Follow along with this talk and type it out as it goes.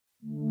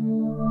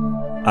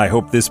I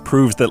hope this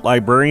proves that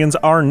librarians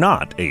are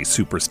not a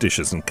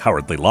superstitious and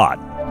cowardly lot.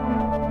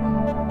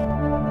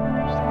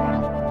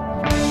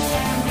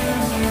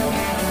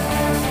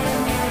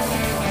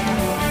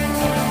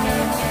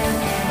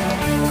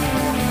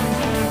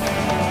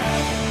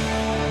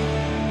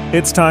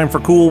 It's time for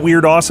Cool,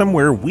 Weird, Awesome,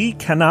 where we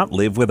cannot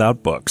live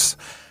without books.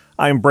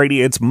 I'm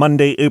Brady. It's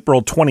Monday,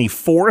 April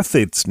 24th.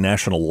 It's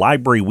National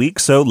Library Week,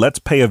 so let's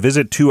pay a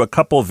visit to a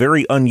couple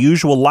very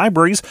unusual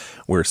libraries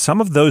where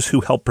some of those who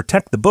help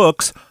protect the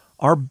books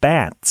are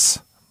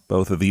bats.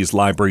 Both of these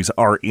libraries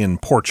are in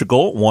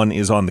Portugal. One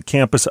is on the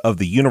campus of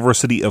the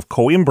University of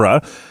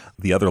Coimbra.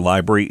 The other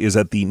library is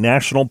at the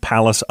National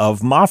Palace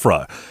of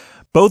Mafra.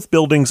 Both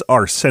buildings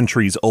are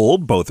centuries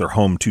old, both are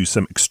home to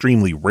some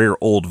extremely rare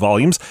old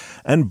volumes,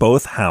 and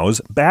both house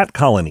bat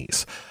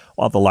colonies.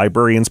 While the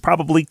librarians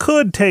probably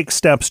could take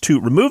steps to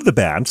remove the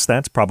bats,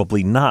 that's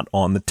probably not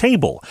on the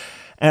table.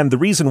 And the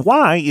reason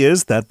why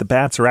is that the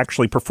bats are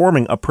actually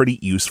performing a pretty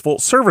useful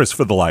service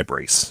for the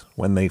libraries.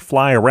 When they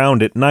fly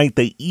around at night,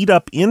 they eat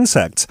up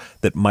insects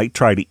that might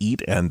try to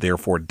eat and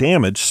therefore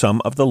damage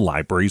some of the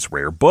library's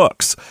rare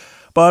books.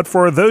 But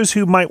for those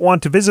who might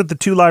want to visit the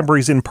two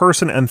libraries in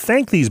person and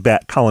thank these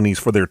bat colonies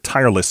for their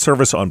tireless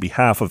service on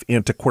behalf of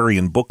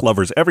antiquarian book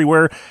lovers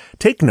everywhere,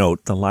 take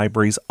note the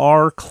libraries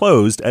are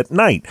closed at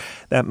night.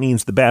 That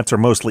means the bats are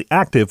mostly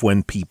active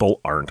when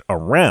people aren't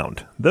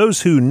around.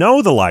 Those who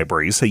know the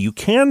libraries say you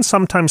can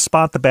sometimes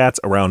spot the bats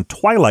around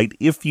twilight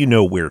if you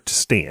know where to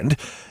stand.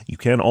 You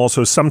can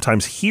also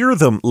sometimes hear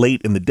them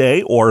late in the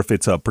day or if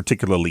it's a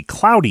particularly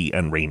cloudy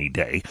and rainy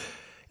day.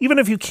 Even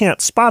if you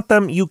can't spot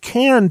them, you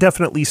can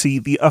definitely see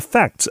the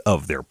effects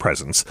of their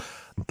presence.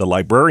 The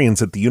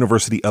librarians at the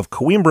University of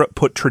Coimbra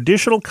put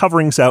traditional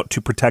coverings out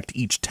to protect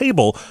each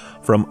table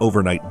from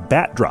overnight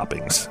bat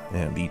droppings,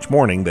 and each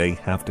morning they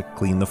have to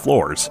clean the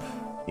floors.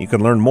 You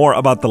can learn more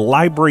about the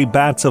library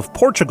bats of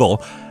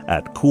Portugal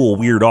at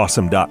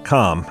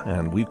coolweirdawesome.com,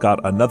 and we've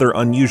got another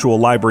unusual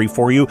library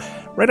for you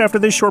right after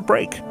this short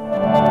break.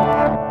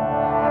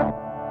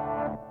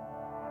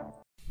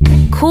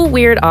 Cool,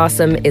 Weird,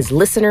 Awesome is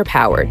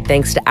listener-powered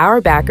thanks to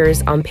our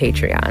backers on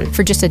Patreon.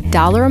 For just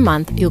 $1 a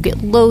month, you'll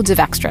get loads of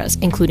extras,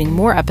 including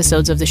more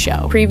episodes of the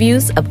show,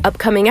 previews of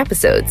upcoming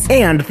episodes,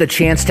 and the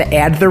chance to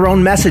add their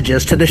own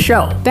messages to the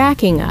show.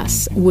 Backing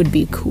us would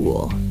be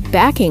cool.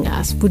 Backing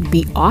us would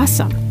be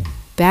awesome.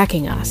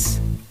 Backing us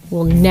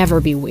will never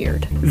be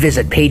weird.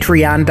 Visit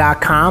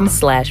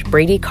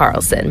patreon.com/Brady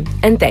Carlson.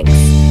 And thanks.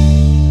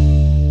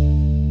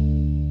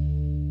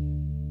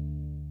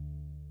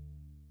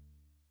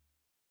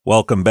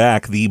 Welcome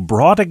back. The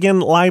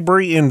Brodigan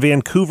Library in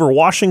Vancouver,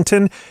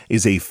 Washington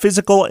is a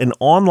physical and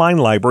online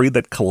library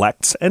that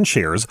collects and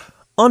shares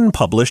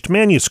unpublished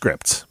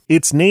manuscripts.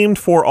 It's named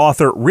for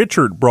author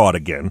Richard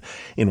Brodigan.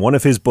 In one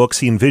of his books,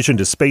 he envisioned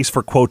a space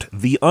for, quote,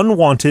 the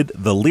unwanted,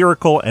 the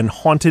lyrical, and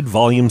haunted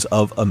volumes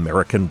of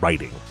American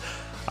writing.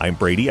 I'm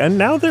Brady, and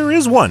now there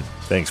is one.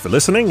 Thanks for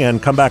listening,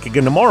 and come back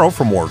again tomorrow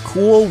for more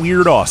Cool,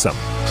 Weird, Awesome.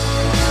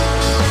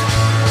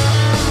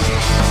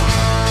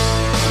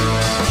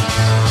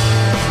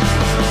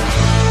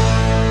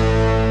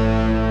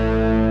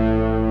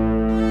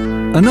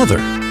 Another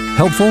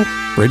helpful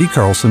Brady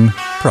Carlson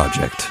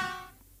project.